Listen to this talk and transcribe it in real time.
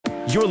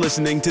You're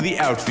listening to The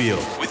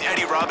Outfield with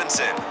Eddie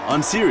Robinson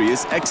on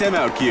Sirius XM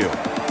OutQ.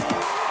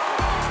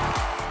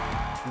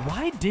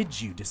 Why did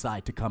you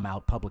decide to come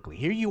out publicly?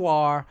 Here you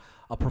are,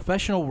 a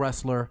professional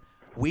wrestler.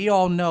 We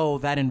all know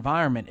that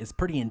environment is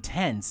pretty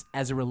intense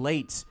as it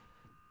relates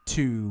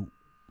to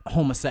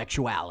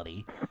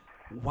homosexuality.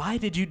 Why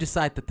did you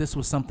decide that this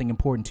was something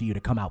important to you to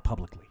come out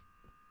publicly?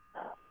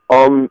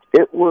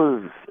 It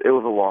was a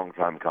long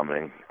time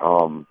coming.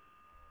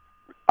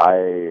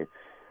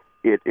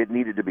 It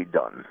needed to be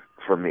done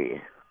for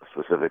me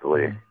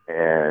specifically,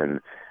 and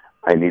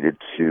I needed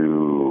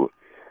to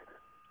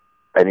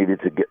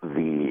get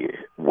the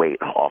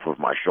weight off of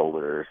my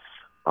shoulders.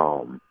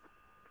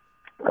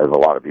 As a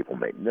lot of people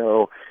may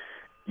know,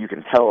 you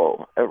can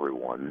tell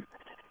everyone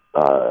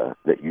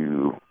that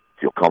you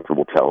feel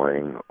comfortable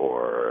telling,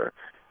 or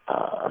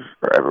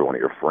every one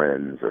of your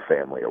friends or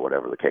family or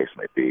whatever the case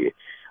may be,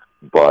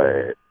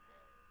 but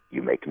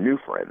you make new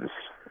friends,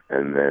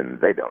 and then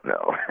they don't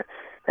know.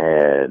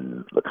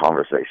 And the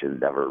conversation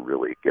never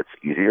really gets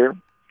easier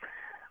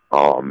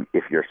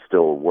if you're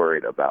still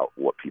worried about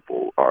what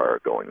people are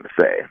going to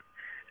say.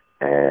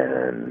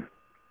 And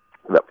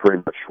that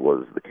pretty much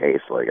was the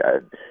case. Like,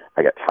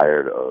 I got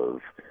tired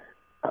of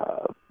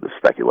the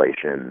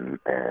speculation,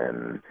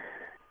 and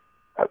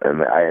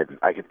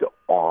I could go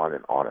on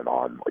and on and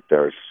on. Like,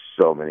 there's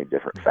so many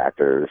different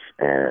factors,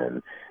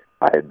 and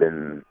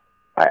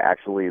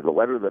the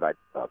letter that I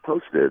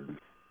posted,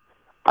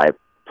 I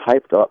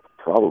typed up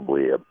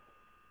probably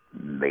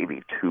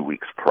maybe 2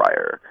 weeks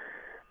prior,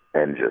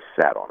 and just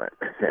sat on it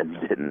and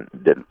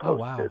didn't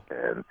post it.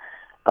 And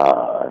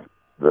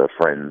the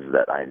friends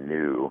that I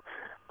knew,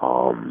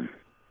 one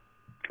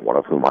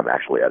of whom I'm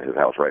actually at his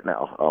house right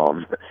now,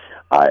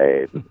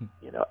 I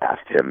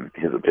asked him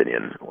his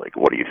opinion. Like,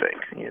 what do you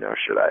think?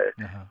 Should I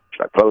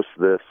post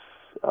this?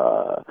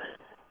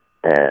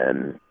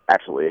 And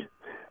actually,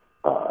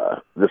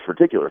 this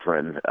particular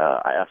friend,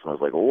 I asked him, I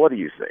was like, well, what do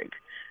you think?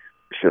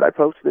 Should I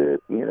post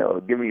it?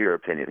 Give me your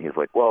opinion. He's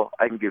like, well,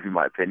 I can give you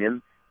my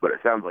opinion, but it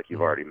sounds like you've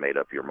already made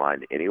up your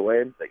mind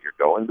anyway that you're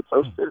going to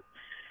post it.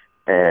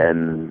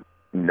 And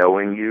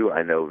knowing you,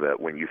 I know that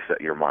when you set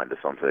your mind to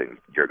something,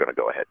 you're going to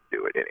go ahead and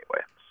do it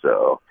anyway.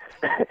 So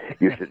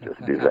you should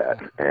just do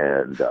that.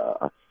 And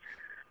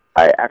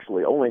I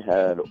actually only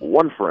had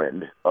one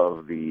friend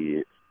of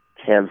the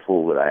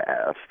handful that I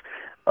asked.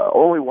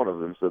 Only one of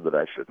them said that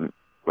I shouldn't,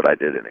 but I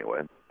did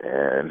anyway.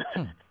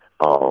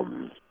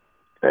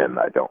 And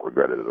I don't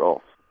regret it at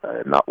all,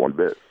 not one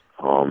bit.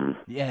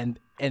 And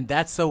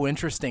that's so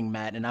interesting,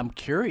 Matt. And I'm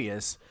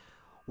curious,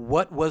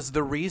 what was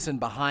the reason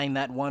behind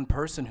that one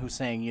person who's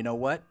saying, you know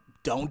what,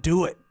 don't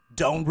do it,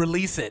 don't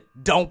release it,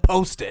 don't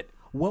post it?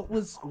 What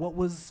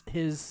was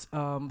his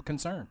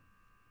concern?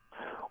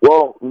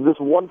 Well, this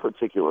one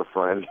particular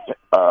friend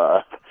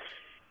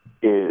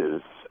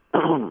is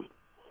a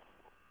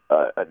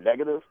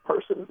negative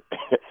person.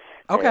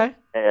 Okay.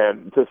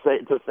 and to say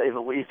the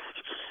least,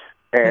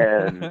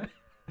 and.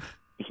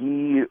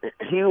 He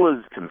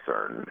was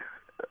concerned,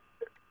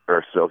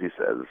 or so he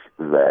says,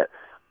 that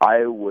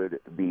I would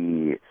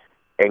be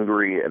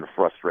angry and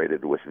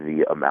frustrated with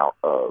the amount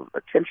of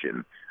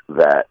attention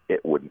that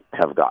it would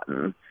have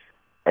gotten,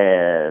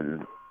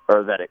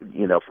 or that it,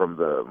 from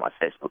my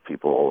Facebook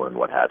people and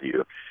what have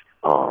you.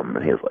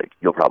 And he was like,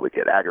 you'll probably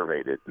get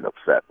aggravated and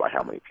upset by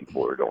how many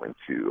people are going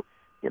to,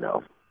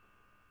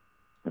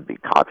 be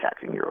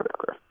contacting you or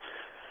whatever.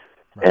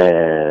 Right.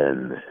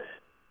 And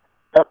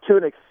up to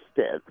an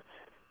extent,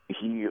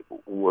 he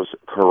was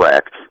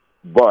correct,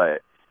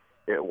 but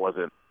it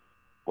wasn't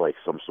like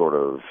some sort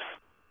of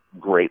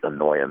great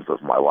annoyance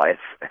of my life.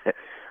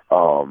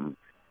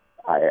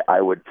 I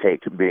would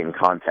take being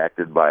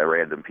contacted by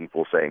random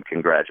people saying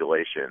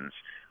congratulations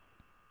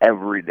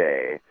every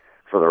day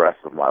for the rest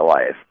of my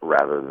life,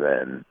 rather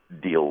than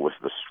deal with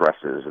the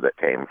stresses that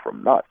came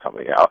from not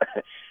coming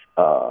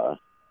out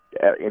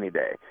any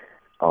day.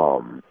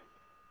 So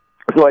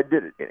I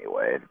did it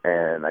anyway,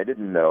 and I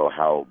didn't know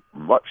how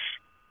much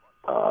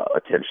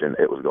attention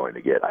it was going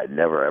to get. I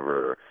never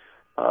ever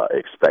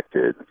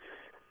expected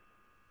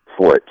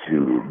for it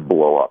to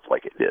blow up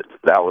like it did.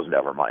 That was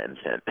never my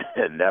intent,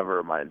 and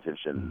never my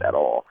intention at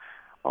all.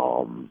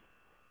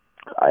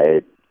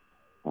 I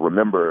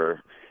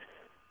remember,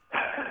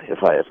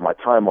 if my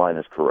timeline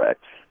is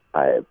correct,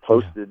 I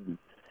posted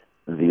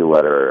the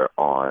letter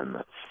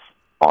on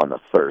a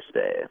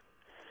Thursday,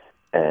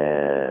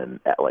 and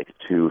at like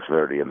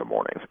 2:30 in the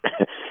morning,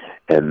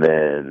 and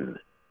then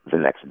the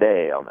next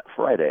day, on that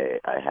Friday,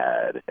 I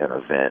had an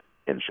event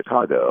in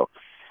Chicago,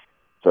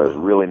 so I was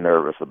really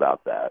nervous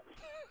about that,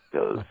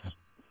 because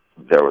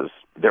there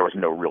was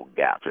no real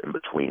gap in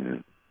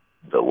between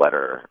the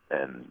letter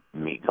and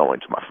me going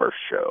to my first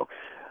show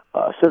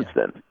since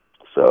then.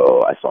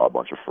 So I saw a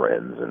bunch of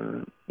friends,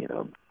 and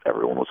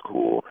everyone was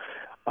cool.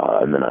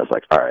 And then I was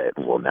like, all right,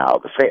 well, now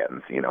the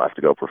fans, I have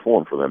to go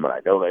perform for them, and I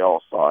know they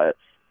all saw it,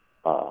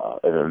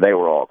 and then they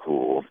were all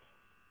cool,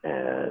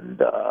 and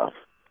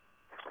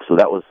so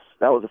that was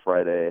a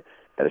Friday.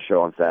 Had a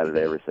show on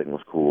Saturday. Everything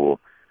was cool.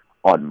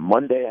 On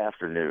Monday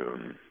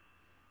afternoon,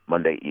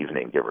 Monday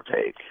evening, give or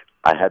take.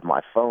 I had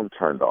my phone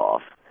turned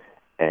off,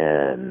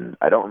 and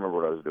I don't remember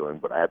what I was doing,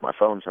 but I had my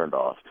phone turned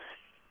off.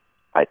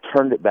 I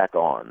turned it back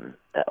on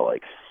at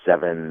like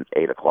 7,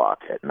 8 o'clock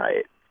at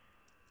night.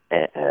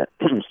 And,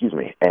 excuse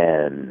me.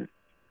 And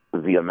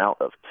the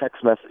amount of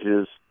text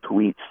messages,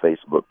 tweets,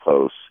 Facebook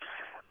posts,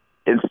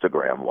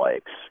 Instagram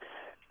likes,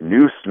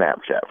 new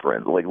Snapchat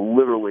friends, like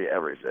literally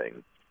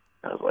everything.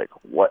 I was like,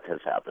 what has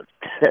happened?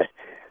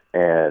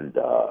 And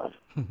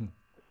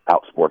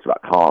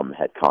Outsports.com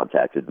had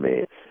contacted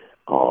me,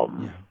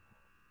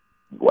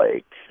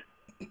 like,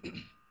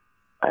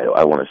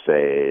 I want to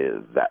say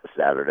that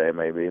Saturday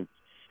maybe.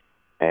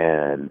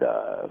 And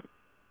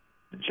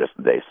just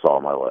they saw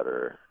my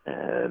letter,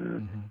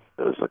 and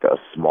it was like a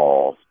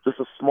small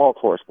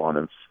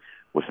correspondence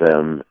with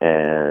them,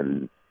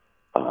 and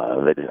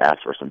they just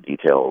asked for some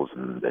details,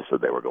 and they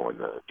said they were going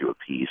to do a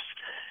piece,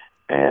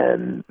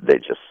 and they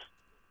just,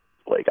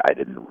 like, I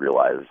didn't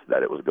realize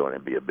that it was going to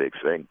be a big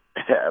thing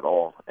at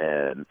all,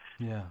 and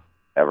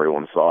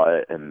everyone saw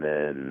it, and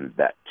then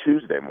that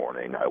Tuesday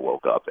morning I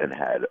woke up and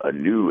had a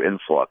new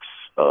influx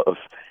of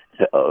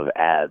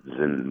ads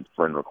and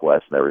friend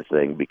requests and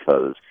everything,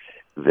 because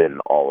then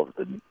all of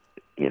the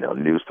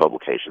news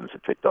publications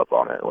had picked up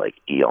on it, like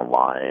E!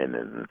 Online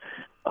and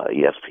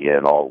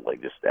ESPN, all,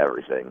 like, just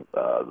everything,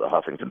 the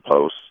Huffington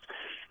Post.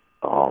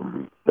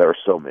 There were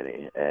so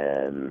many,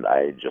 and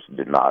I just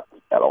did not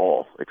at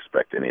all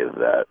expect any of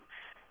that.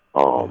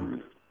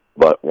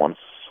 But once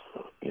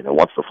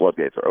the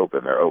floodgates are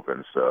open, they're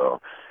open.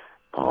 So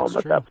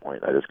at that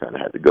point, I just kind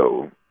of had to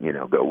go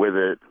with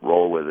it,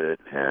 roll with it,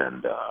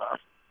 and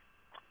that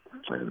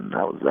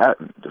was that.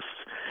 And just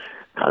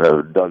kind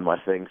of done my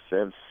thing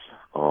since.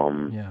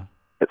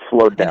 It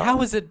slowed down. And how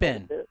has it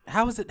been?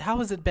 How has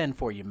it been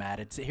for you,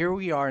 Matt? Here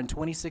we are in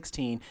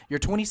 2016. You're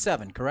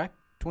 27, correct?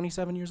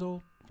 27 years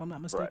old, if I'm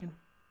not mistaken.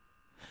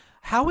 Right.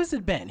 How has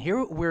it been?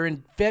 Here we're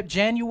in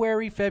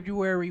January,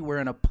 February. We're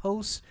in a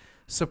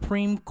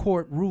post-Supreme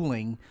Court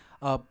ruling,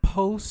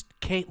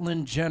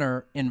 post-Caitlyn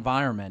Jenner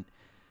environment.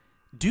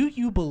 Do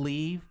you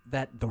believe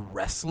that the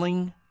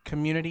wrestling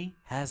community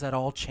has at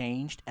all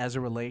changed as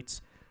it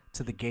relates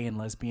to the gay and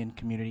lesbian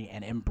community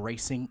and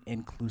embracing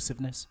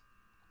inclusiveness?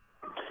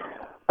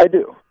 I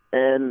do.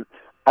 And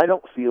I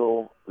don't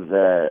feel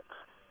that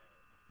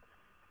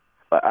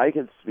I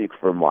can speak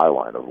for my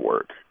line of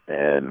work,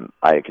 and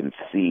I can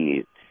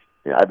see,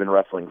 I've been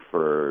wrestling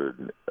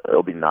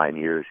it'll be 9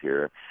 years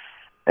here,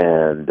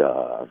 and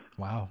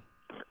wow.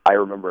 I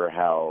remember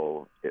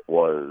how it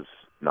was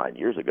 9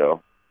 years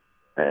ago,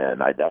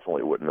 and I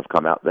definitely wouldn't have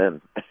come out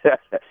then.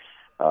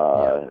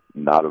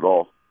 Not at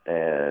all.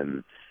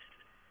 And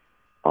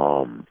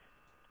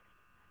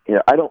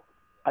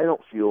I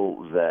don't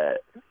feel that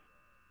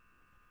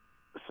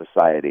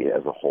society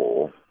as a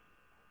whole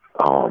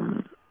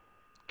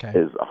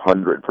is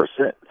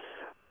 100%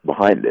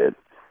 behind it.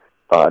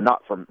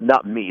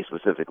 Not me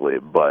specifically,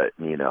 but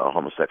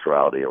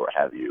homosexuality or what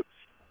have you.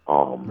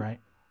 Right.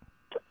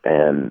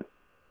 And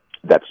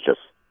that's just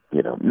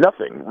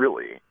nothing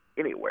really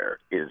anywhere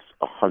is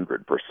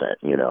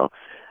 100%.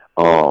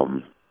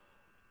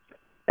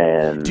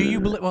 And do you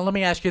believe? Well, let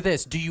me ask you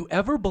this: do you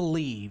ever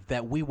believe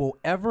that we will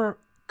ever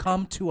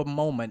come to a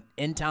moment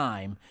in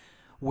time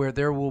where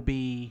there will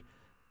be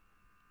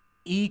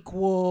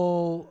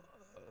equal,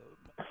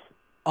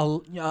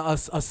 a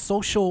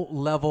social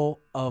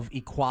level of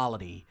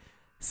equality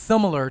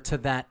similar to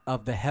that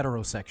of the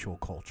heterosexual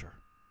culture?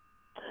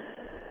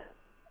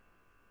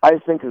 I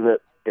think that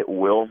it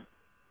will,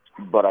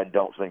 but I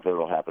don't think that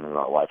it'll happen in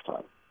our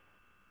lifetime.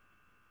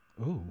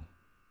 Ooh.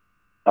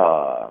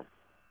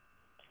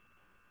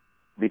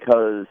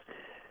 Because,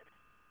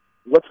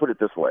 let's put it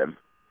this way,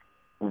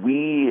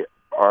 we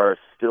are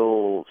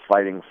still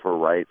fighting for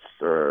rights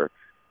or,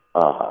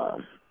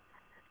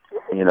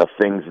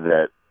 things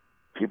that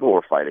people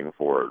were fighting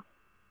for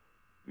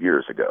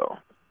years ago.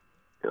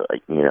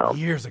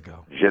 Years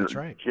ago. That's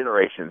right.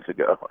 Generations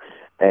ago.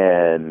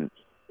 And,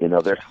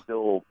 there's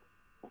still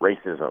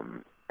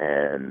racism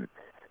and,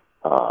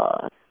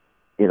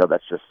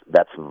 that's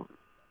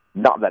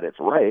not that it's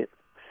right,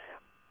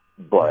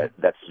 but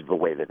that's the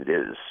way that it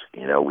is.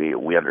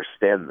 We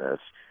understand this,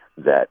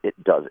 that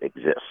it does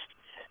exist.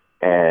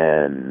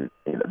 And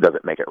does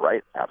it make it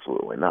right?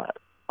 Absolutely not.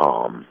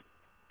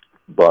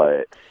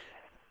 But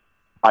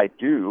I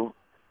do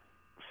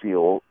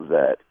feel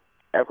that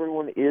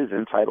everyone is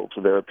entitled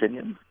to their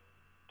opinion,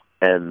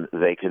 and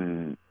they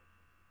can,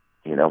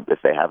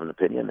 if they have an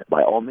opinion,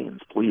 by all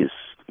means, please,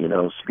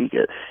 speak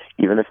it.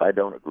 Even if I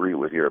don't agree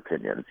with your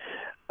opinion,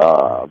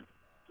 and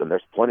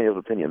there's plenty of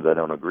opinions I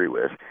don't agree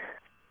with.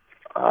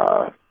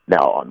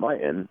 Now, on my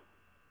end,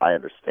 I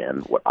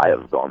understand what I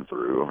have gone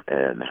through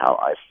and how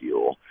I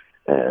feel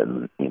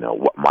and,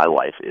 what my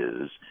life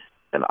is.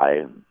 And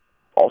I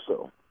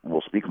also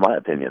will speak my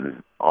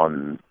opinion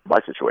on my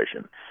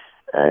situation.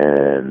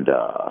 And,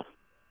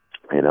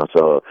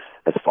 so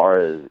as far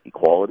as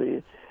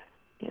equality,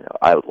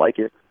 I would like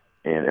it.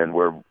 And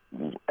we're,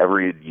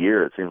 every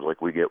year it seems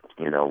like we get,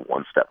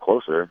 one step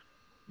closer.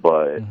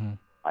 But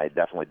I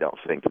definitely don't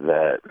think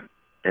that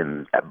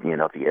at the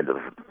end of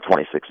the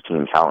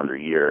 2016 calendar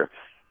year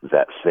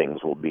that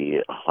things will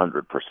be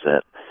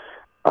 100%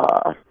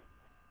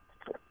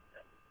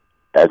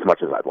 as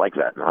much as I'd like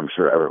that, and I'm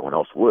sure everyone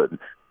else would,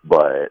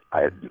 but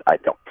I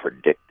don't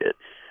predict it.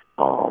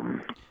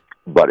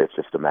 But it's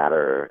just a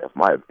matter,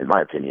 in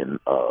my opinion,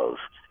 of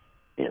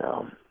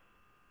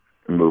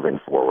moving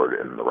forward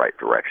in the right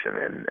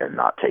direction and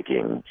not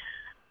taking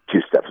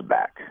 2 steps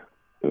back.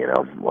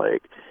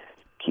 Like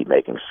keep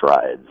making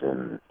strides.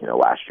 And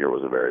last year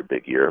was a very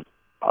big year,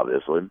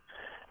 obviously,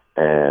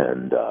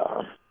 and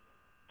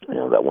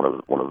that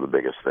one of the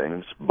biggest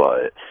things.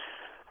 But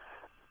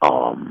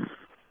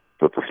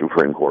with the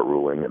Supreme Court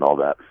ruling and all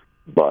that,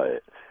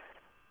 but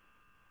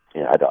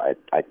I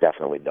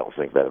definitely don't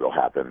think that it'll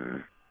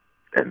happen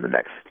in the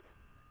next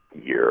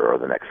year or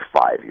the next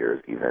 5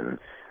 years, even,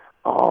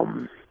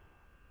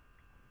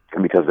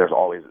 because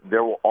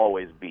there will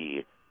always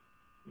be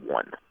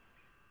one.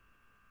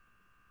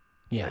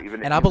 Yeah,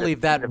 I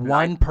believe that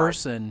one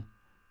person.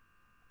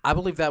 I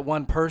believe that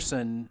one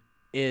person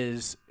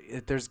is.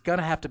 There's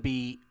gonna have to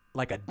be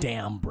like a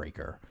dam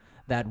breaker.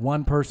 That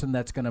one person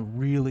that's gonna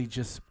really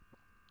just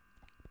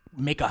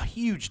make a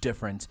huge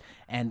difference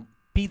and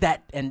be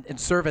that and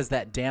serve as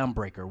that dam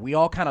breaker. We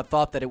all kind of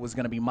thought that it was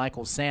going to be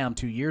Michael Sam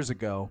 2 years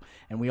ago,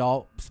 and we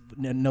all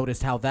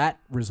noticed how that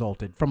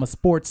resulted from a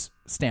sports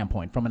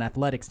standpoint, from an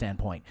athletic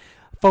standpoint.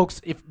 Folks,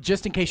 if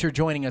just in case you're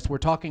joining us, we're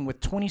talking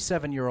with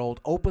 27-year-old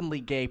openly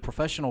gay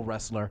professional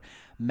wrestler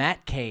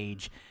Matt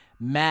Cage.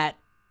 Matt,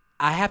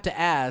 I have to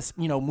ask,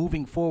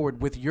 moving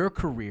forward with your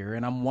career,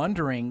 and I'm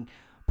wondering,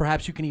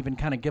 perhaps you can even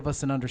kind of give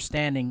us an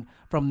understanding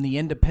from the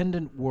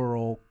independent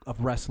world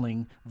of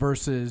wrestling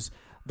versus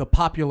the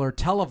popular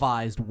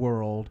televised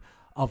world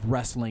of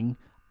wrestling,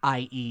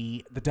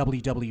 i.e. the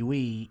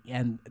WWE,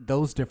 and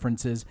those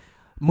differences.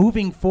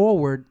 Moving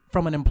forward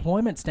from an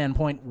employment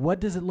standpoint,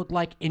 what does it look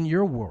like in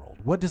your world?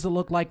 What does it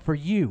look like for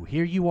you?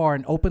 Here you are,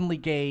 an openly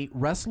gay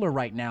wrestler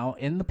right now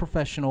in the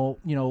professional,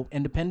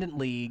 independent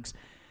leagues.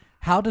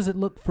 How does it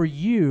look for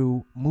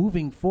you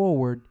moving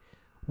forward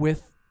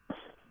with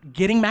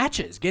getting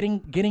matches,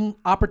 getting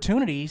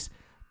opportunities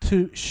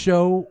to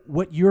show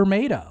what you're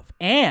made of?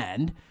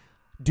 And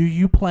do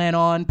you plan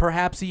on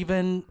perhaps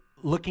even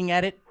looking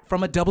at it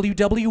from a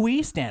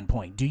WWE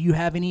standpoint? Do you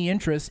have any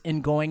interest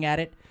in going at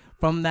it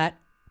from that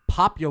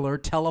popular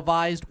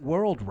televised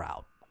world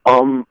route?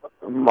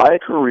 My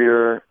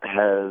career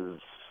has,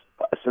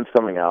 since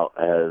coming out,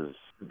 has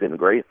been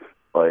great.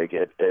 Like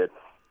it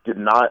did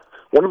not.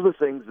 One of the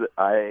things that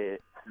I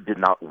did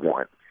not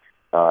want,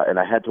 and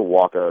I had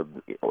to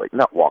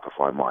not walk a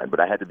fine line,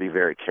 but I had to be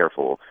very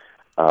careful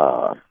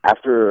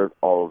after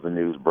all of the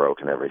news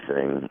broke and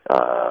everything.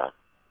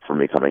 For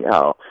me coming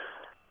out,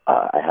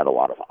 I had a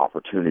lot of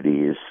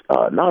opportunities,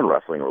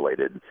 non-wrestling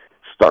related,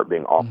 start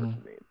being offered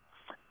to me.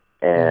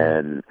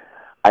 And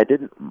I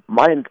didn't,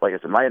 like I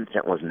said, my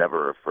intent was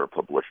never for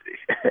publicity.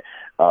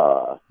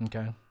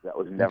 Okay. That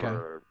was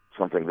never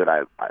something that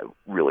I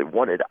really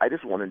wanted. I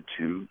just wanted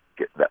to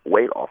get that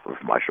weight off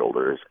of my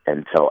shoulders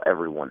and tell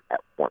everyone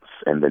at once,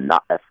 and then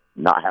not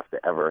have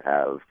to ever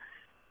have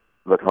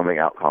the coming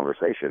out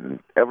conversation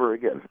ever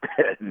again,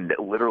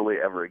 literally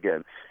ever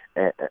again.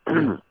 And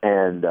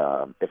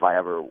if I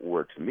ever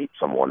were to meet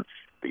someone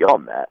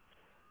beyond that,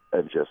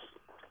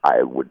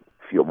 I would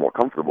feel more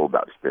comfortable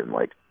about just being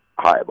like,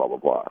 hi, blah, blah,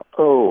 blah.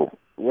 Oh,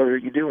 what are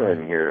you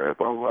doing here?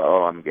 Blah, blah,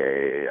 oh, I'm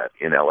gay.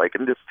 And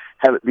just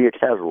have it be a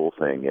casual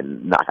thing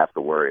and not have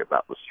to worry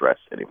about the stress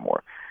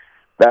anymore.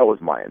 That was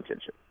my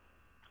intention.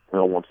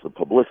 Once the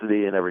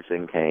publicity and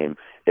everything came,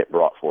 it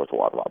brought forth a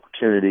lot of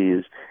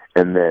opportunities.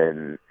 And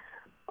then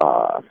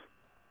I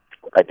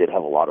did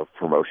have a lot of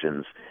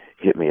promotions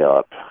hit me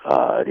up,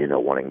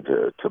 wanting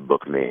to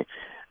book me,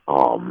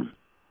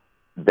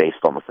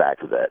 based on the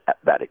fact that at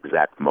that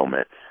exact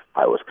moment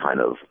I was kind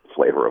of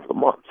flavor of the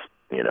month.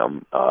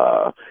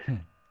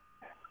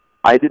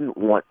 I didn't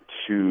want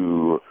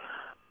to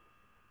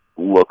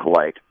look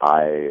like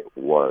I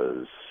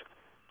was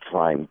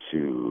trying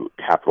to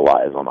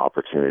capitalize on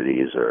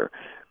opportunities or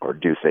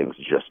do things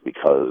just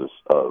because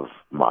of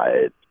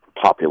my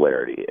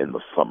popularity in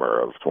the summer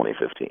of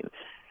 2015.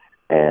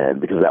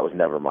 And because that was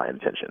never my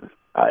intention.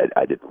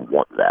 I didn't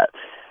want that.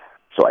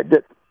 So I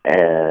did.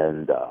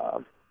 And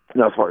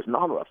as far as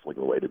non-wrestling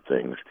related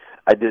things,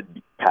 I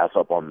did pass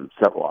up on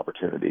several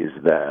opportunities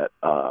that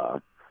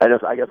I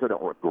guess I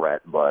don't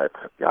regret, but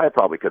I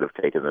probably could have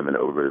taken them and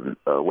it would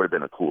have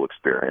been a cool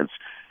experience.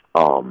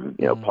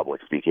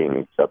 Public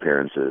speaking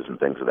appearances and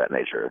things of that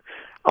nature.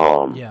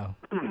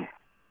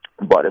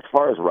 But as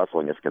far as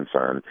wrestling is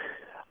concerned,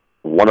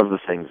 one of the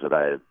things that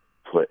I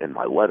put in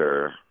my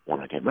letter when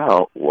I came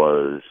out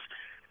was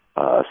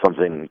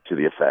something to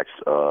the effects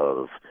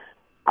of,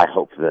 I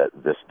hope that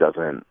this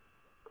doesn't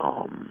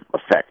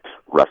affect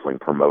wrestling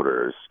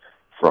promoters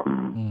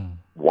from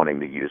wanting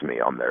to use me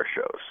on their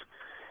shows.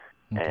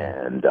 Okay.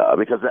 And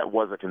because that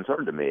was a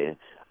concern to me,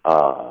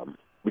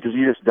 because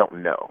you just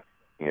don't know.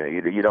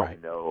 You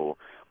don't know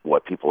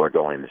what people are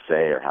going to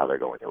say or how they're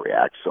going to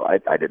react, so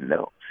I didn't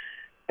know.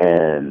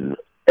 And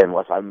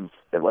unless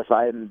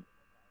I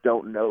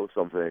don't know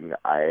something,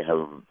 I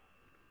have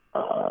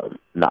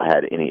not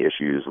had any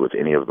issues with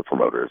any of the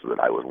promoters that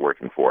I was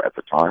working for at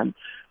the time,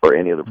 or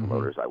any of the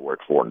promoters I work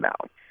for now.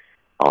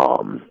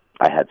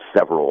 I had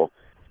several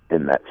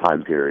in that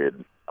time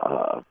period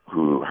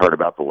who heard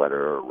about the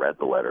letter, or read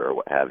the letter, or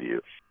what have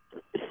you,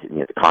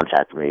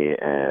 contact me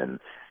and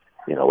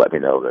let me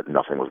know that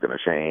nothing was going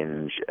to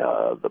change.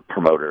 The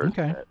promoters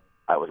that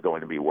I was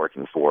going to be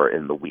working for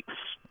in the weeks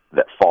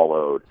that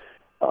followed,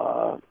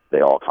 they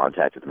all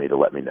contacted me to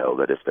let me know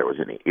that if there was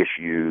any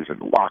issues in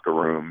the locker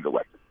room, to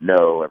let them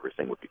know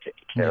everything would be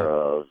taken care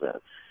of,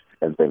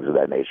 and things of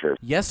that nature.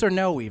 Yes or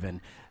no,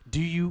 even?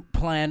 Do you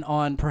plan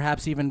on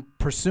perhaps even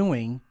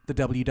pursuing the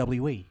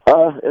WWE?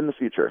 In the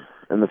future.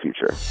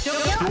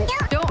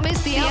 Don't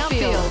miss the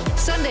Outfield.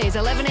 Sundays,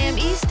 11 a.m.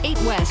 East,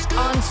 8 West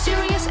on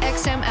Sirius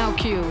XM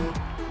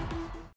OutQ.